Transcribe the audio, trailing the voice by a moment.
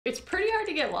It's pretty hard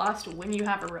to get lost when you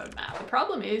have a roadmap. The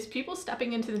problem is people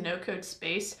stepping into the no-code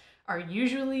space are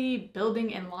usually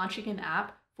building and launching an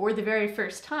app for the very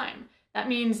first time. That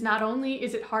means not only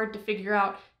is it hard to figure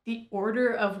out the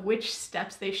order of which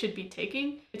steps they should be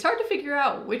taking, it's hard to figure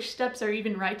out which steps are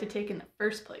even right to take in the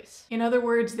first place. In other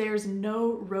words, there's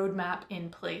no roadmap in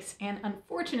place, and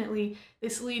unfortunately,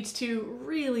 this leads to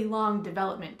really long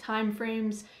development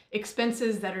timeframes,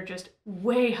 expenses that are just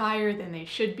way higher than they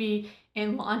should be,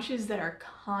 and launches that are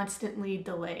constantly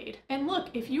delayed. And look,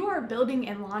 if you are building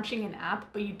and launching an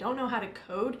app but you don't know how to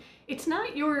code, it's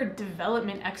not your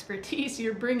development expertise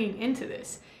you're bringing into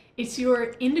this. It's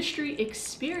your industry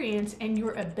experience and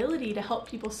your ability to help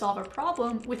people solve a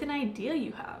problem with an idea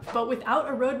you have. But without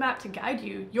a roadmap to guide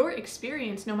you, your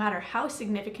experience, no matter how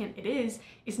significant it is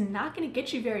not going to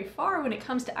get you very far when it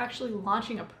comes to actually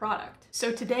launching a product.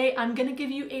 So today I'm going to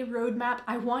give you a roadmap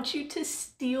I want you to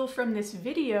steal from this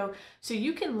video so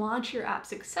you can launch your app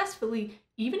successfully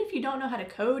even if you don't know how to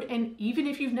code and even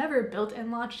if you've never built and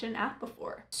launched an app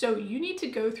before. So you need to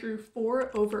go through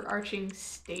 4 overarching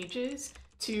stages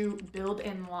to build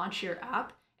and launch your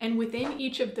app, and within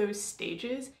each of those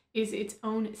stages is its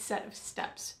own set of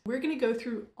steps. We're going to go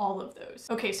through all of those.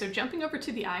 Okay, so jumping over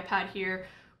to the iPad here,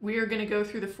 we are going to go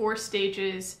through the 4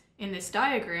 stages in this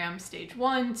diagram, stage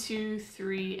 1, 2,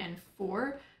 3, and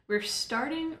 4. We're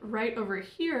starting right over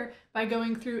here by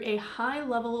going through a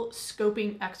high-level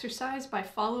scoping exercise by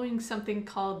following something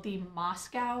called the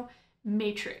Moscow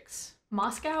Matrix.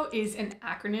 Moscow is an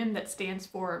acronym that stands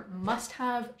for must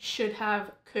have, should have,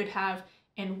 could have,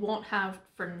 and won't have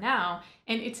for now.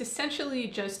 And it's essentially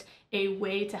just a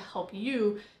way to help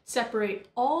you separate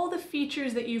all the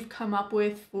features that you've come up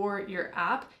with for your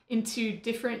app into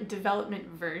different development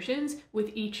versions,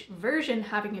 with each version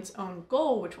having its own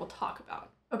goal, which we'll talk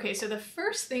about. Okay, so the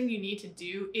first thing you need to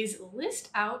do is list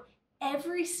out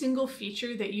every single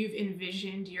feature that you've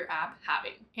envisioned your app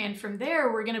having. And from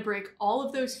there, we're going to break all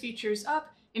of those features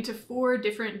up into 4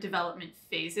 different development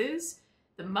phases: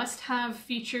 the must-have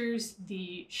features,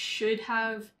 the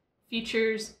should-have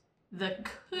features, the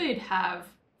could-have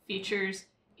features,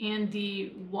 and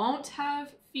the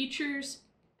won't-have features,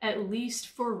 at least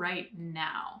for right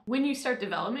now. When you start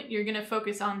development, you're going to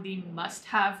focus on the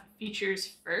must-have features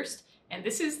first, and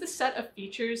this is the set of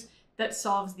features that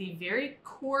solves the very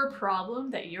core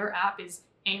problem that your app is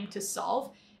aimed to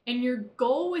solve. And your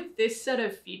goal with this set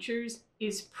of features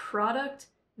is product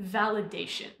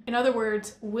validation. In other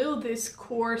words, will this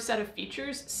core set of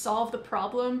features solve the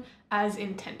problem as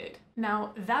intended?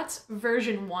 Now, that's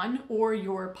version 1 or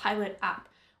your pilot app.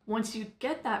 Once you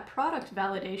get that product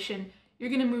validation, you're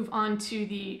going to move on to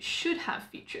the should have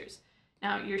features.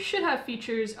 Now, your should have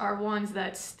features are ones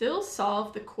that still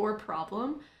solve the core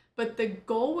problem, but the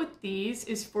goal with these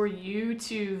is for you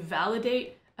to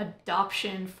validate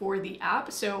adoption for the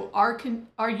app, so our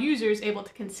users able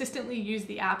to consistently use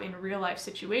the app in real life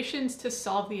situations to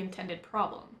solve the intended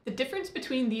problem. The difference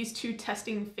between these 2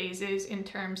 testing phases in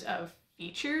terms of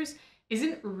features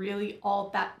isn't really all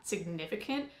that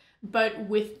significant, but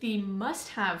with the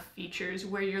must-have features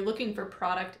where you're looking for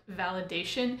product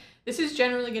validation, this is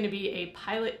generally going to be a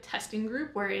pilot testing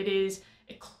group where it is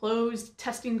a closed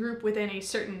testing group within a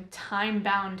certain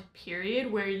time-bound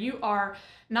period where you are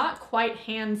not quite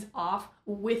hands-off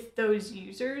with those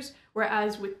users,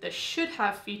 whereas with the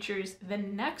should-have features, the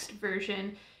next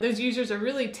version, those users are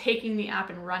really taking the app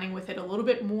and running with it a little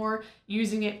bit more,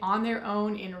 using it on their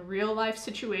own in real-life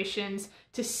situations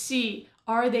to see,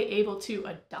 are they able to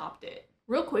adopt it?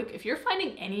 Real quick, if you're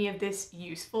finding any of this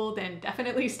useful, then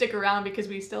definitely stick around because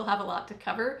we still have a lot to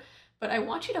cover. But I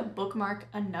want you to bookmark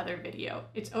another video.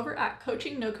 It's over at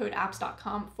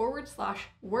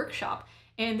coachingnocodeapps.com/workshop.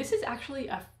 And this is actually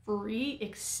a free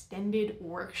extended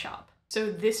workshop.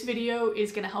 So this video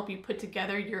is going to help you put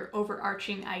together your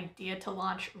overarching idea to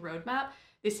launch roadmap.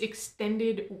 This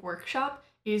extended workshop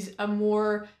is a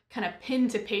more kind of pen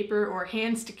to paper or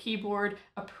hands to keyboard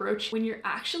approach when you're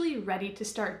actually ready to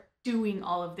start doing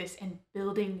all of this and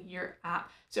building your app.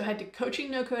 So head to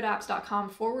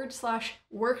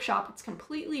coachingnocodeapps.com/workshop. It's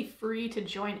completely free to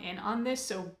join in on this,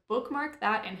 so bookmark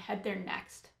that and head there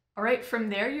next. All right, from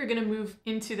there, you're gonna move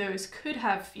into those could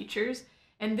have features,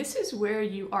 and this is where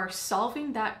you are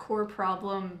solving that core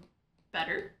problem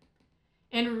better.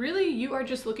 And really, you are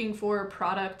just looking for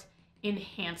product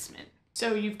enhancement.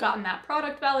 So you've gotten that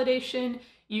product validation,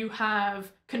 you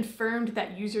have confirmed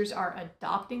that users are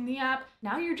adopting the app.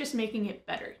 Now you're just making it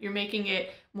better. You're making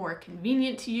it more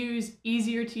convenient to use,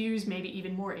 easier to use, maybe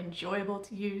even more enjoyable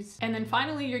to use. And then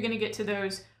finally, you're gonna get to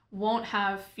those won't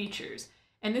have features.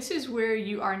 And this is where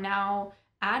you are now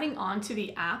adding on to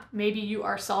the app, maybe you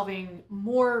are solving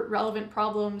more relevant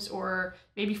problems or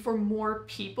maybe for more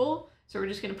people. So we're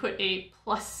just going to put a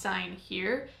plus sign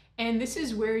here. And this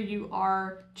is where you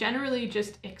are generally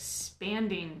just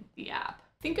expanding the app.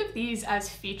 Think of these as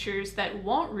features that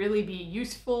won't really be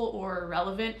useful or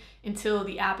relevant until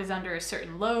the app is under a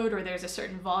certain load or there's a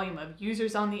certain volume of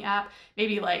users on the app,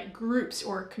 maybe like groups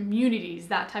or communities,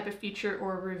 that type of feature,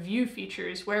 or review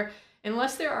features where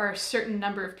unless there are a certain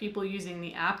number of people using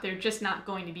the app, they're just not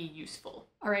going to be useful.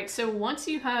 All right, so once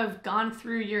you have gone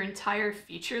through your entire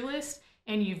feature list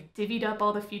and you've divvied up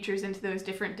all the features into those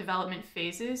different development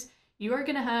phases, you are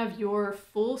gonna have your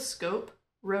full scope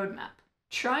roadmap.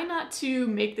 Try not to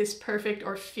make this perfect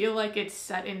or feel like it's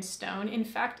set in stone. In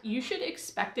fact, you should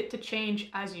expect it to change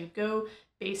as you go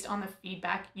based on the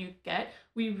feedback you get.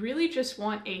 We really just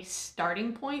want a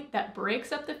starting point that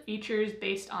breaks up the features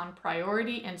based on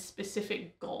priority and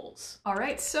specific goals. All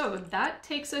right, so that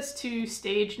takes us to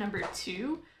stage number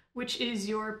 2, which is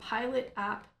your pilot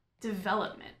app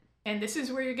development. And this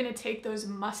is where you're going to take those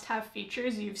must-have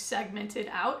features you've segmented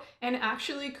out and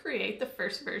actually create the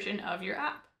first version of your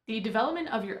app. The development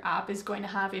of your app is going to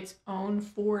have its own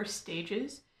 4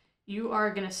 stages. You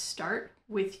are going to start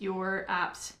with your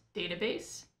app's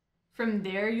database. From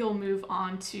there, you'll move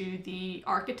on to the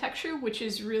architecture, which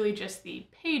is really just the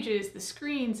pages, the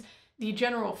screens, the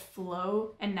general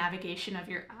flow and navigation of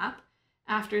your app.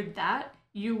 After that,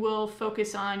 you will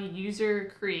focus on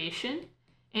user creation.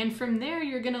 And from there,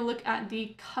 you're going to look at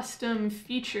the custom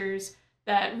features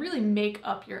that really make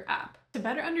up your app. To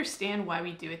better understand why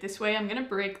we do it this way, I'm going to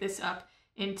break this up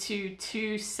into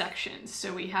 2 sections.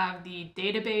 So we have the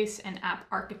database and app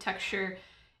architecture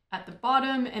at the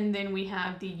bottom, and then we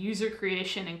have the user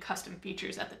creation and custom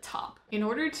features at the top. In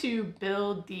order to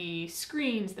build the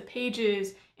screens, the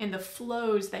pages, and the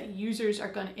flows that users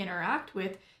are going to interact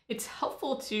with, it's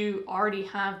helpful to already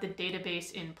have the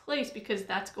database in place because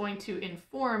that's going to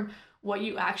inform what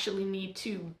you actually need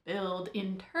to build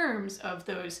in terms of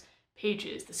those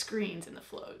pages, the screens, and the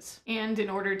flows. And in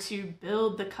order to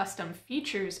build the custom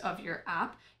features of your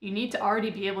app, you need to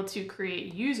already be able to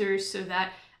create users so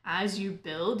that as you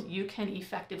build, you can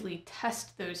effectively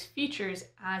test those features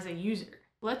as a user.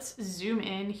 Let's zoom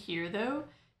in here though,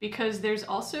 because there's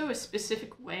also a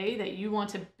specific way that you want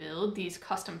to build these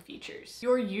custom features.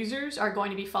 Your users are going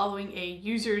to be following a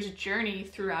user's journey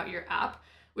throughout your app,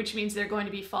 which means they're going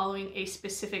to be following a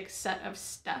specific set of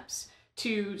steps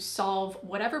to solve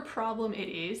whatever problem it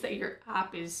is that your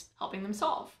app is helping them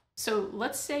solve. So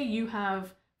let's say you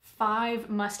have 5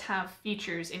 must-have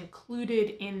features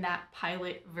included in that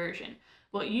pilot version.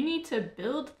 Well, you need to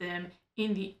build them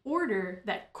in the order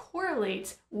that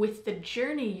correlates with the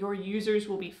journey your users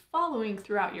will be following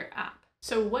throughout your app.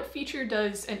 So what feature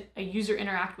does a user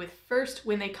interact with first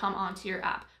when they come onto your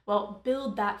app? Well,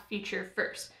 build that feature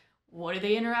first. What do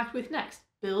they interact with next?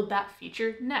 Build that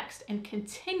feature next, and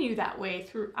continue that way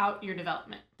throughout your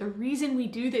development. The reason we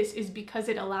do this is because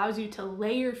it allows you to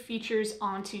layer features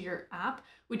onto your app,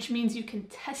 which means you can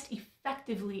test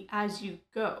effectively as you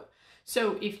go.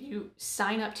 So if you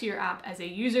sign up to your app as a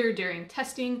user during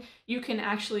testing, you can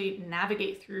actually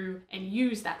navigate through and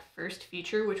use that first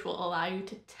feature, which will allow you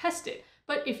to test it.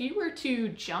 But if you were to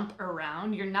jump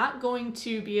around, you're not going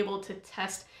to be able to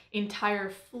test entire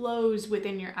flows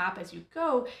within your app as you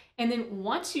go. And then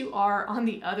once you are on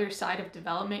the other side of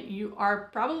development, you are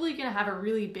probably going to have a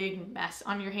really big mess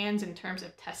on your hands in terms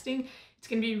of testing. It's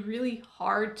going to be really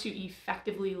hard to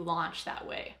effectively launch that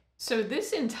way. So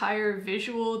this entire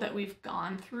visual that we've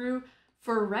gone through,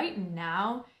 for right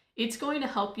now, it's going to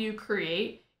help you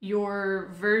create your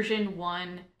version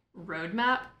 1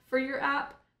 roadmap for your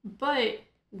app. But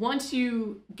once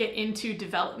you get into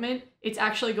development, it's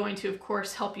actually going to, of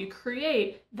course, help you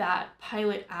create that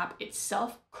pilot app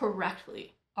itself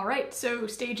correctly. All right, so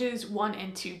stages 1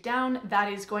 and 2 down,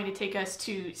 that is going to take us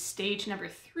to stage number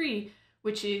 3,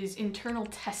 which is internal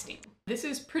testing. This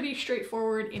is pretty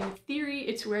straightforward. In theory,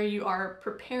 it's where you are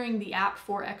preparing the app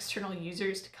for external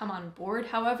users to come on board.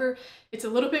 However, it's a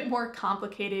little bit more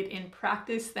complicated in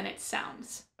practice than it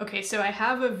sounds. Okay, so I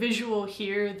have a visual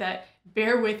here that,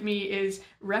 bear with me, is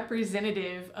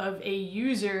representative of a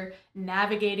user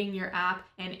navigating your app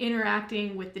and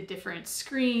interacting with the different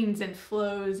screens and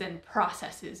flows and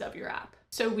processes of your app.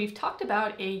 So we've talked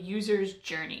about a user's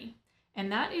journey,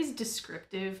 and that is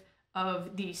descriptive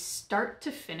of the start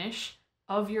to finish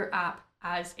of your app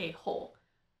as a whole.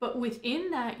 But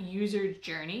within that user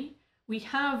journey, we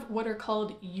have what are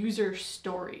called user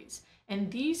stories.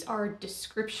 And these are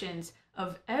descriptions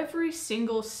of every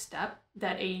single step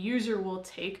that a user will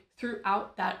take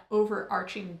throughout that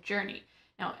overarching journey.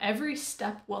 Now, every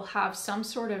step will have some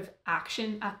sort of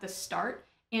action at the start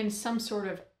and some sort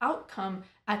of outcome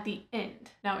at the end.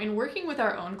 Now, in working with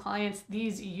our own clients,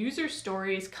 these user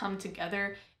stories come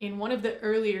together in one of the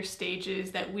earlier stages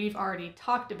that we've already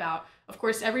talked about. Of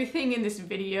course, everything in this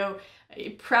video,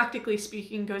 practically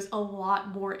speaking, goes a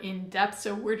lot more in depth,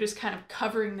 so we're just kind of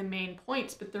covering the main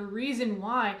points. But the reason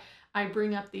why I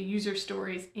bring up the user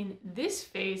stories in this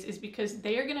phase is because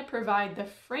they are going to provide the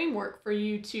framework for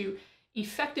you to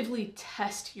effectively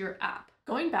test your app.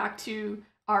 Going back to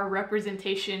our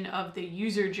representation of the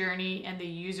user journey and the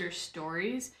user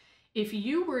stories, if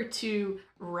you were to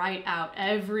write out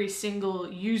every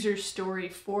single user story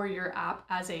for your app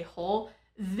as a whole,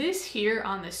 this here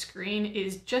on the screen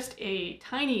is just a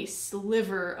tiny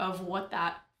sliver of what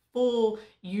that full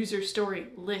user story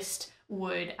list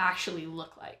would actually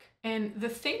look like. And the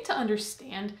thing to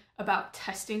understand about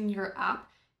testing your app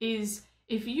is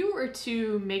if you were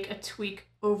to make a tweak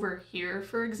over here,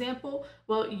 for example,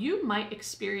 well, you might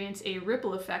experience a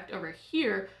ripple effect over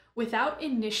here without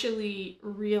initially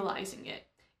realizing it.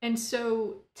 And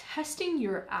so testing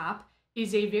your app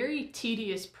is a very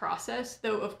tedious process,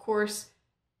 though of course,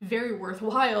 very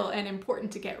worthwhile and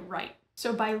important to get right.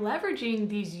 So by leveraging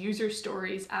these user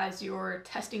stories as your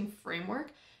testing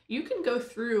framework, you can go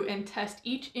through and test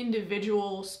each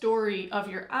individual story of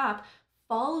your app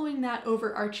following that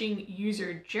overarching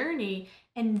user journey,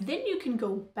 and then you can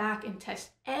go back and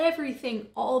test everything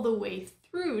all the way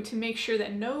through to make sure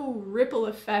that no ripple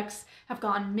effects have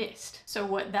gone missed. So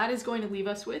what that is going to leave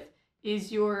us with is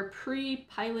your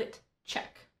pre-pilot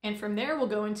check. And from there, we'll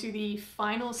go into the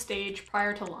final stage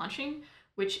prior to launching,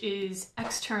 which is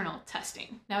external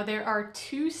testing. Now, there are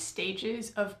two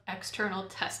stages of external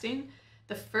testing.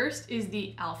 The first is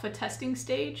the alpha testing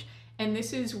stage, and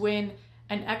this is when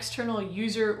an external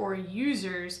user or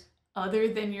users other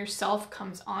than yourself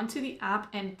comes onto the app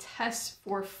and tests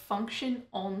for function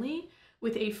only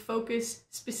with a focus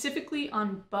specifically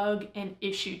on bug and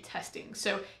issue testing.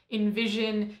 So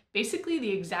envision basically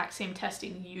the exact same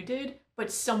testing you did,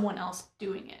 but someone else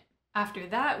doing it. After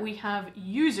that, we have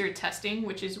user testing,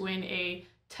 which is when a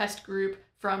test group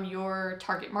from your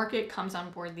target market comes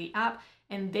on board the app,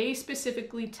 and they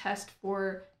specifically test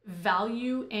for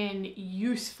value and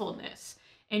usefulness.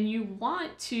 And you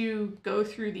want to go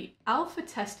through the alpha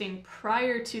testing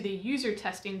prior to the user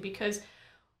testing, because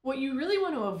what you really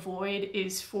want to avoid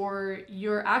is for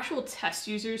your actual test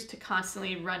users to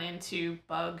constantly run into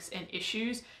bugs and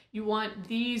issues. You want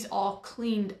these all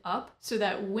cleaned up so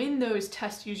that when those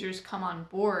test users come on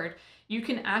board, you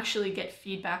can actually get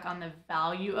feedback on the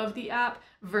value of the app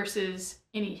versus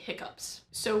any hiccups.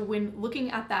 So when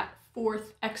looking at that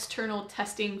fourth external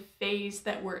testing phase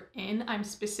that we're in, I'm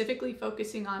specifically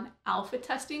focusing on alpha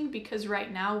testing because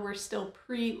right now we're still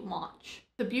pre-launch.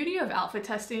 The beauty of alpha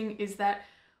testing is that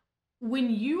when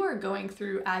you are going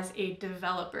through as a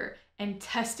developer and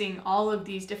testing all of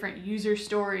these different user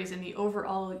stories and the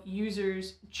overall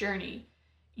user's journey,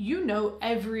 you know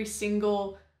every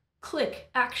single click,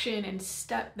 action, and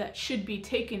step that should be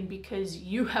taken because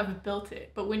you have built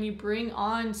it. But when you bring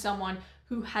on someone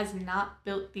who has not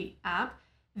built the app,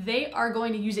 they are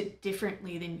going to use it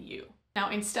differently than you. Now,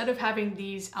 instead of having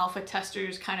these alpha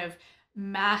testers kind of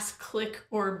mass click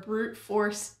or brute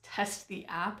force test the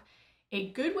app, a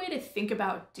good way to think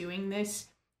about doing this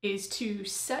is to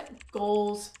set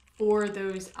goals for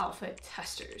those alpha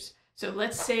testers. So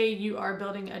let's say you are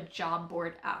building a job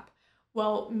board app.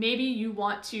 Well, maybe you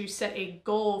want to set a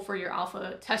goal for your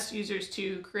alpha test users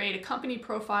to create a company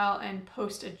profile and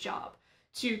post a job,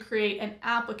 to create an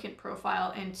applicant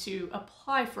profile and to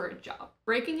apply for a job.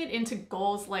 Breaking it into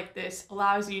goals like this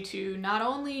allows you to not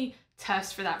only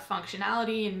test for that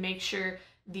functionality and make sure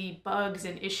the bugs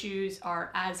and issues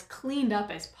are as cleaned up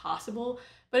as possible,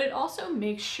 but it also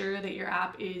makes sure that your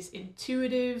app is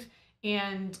intuitive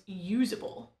and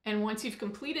usable. And once you've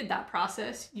completed that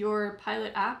process, your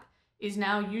pilot app is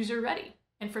now user ready.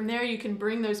 And from there, you can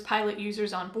bring those pilot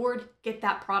users on board, get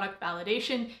that product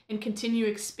validation, and continue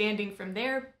expanding from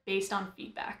there based on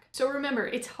feedback. So remember,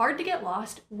 it's hard to get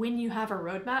lost when you have a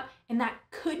roadmap, and that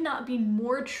could not be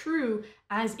more true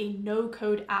as a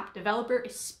no-code app developer,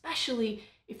 especially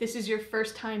if this is your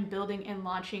first time building and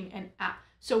launching an app.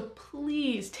 So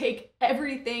please take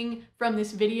everything from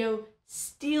this video,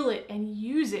 steal it, and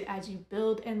use it as you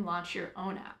build and launch your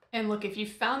own app. And look, if you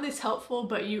found this helpful,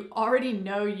 but you already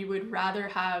know you would rather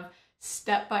have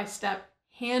step-by-step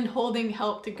hand-holding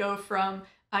help to go from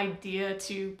idea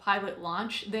to pilot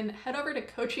launch, then head over to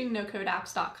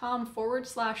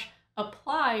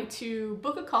coachingnocodeapps.com/apply to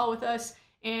book a call with us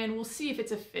and we'll see if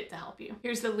it's a fit to help you.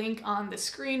 Here's the link on the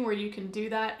screen where you can do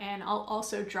that, and I'll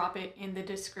also drop it in the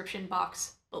description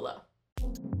box below.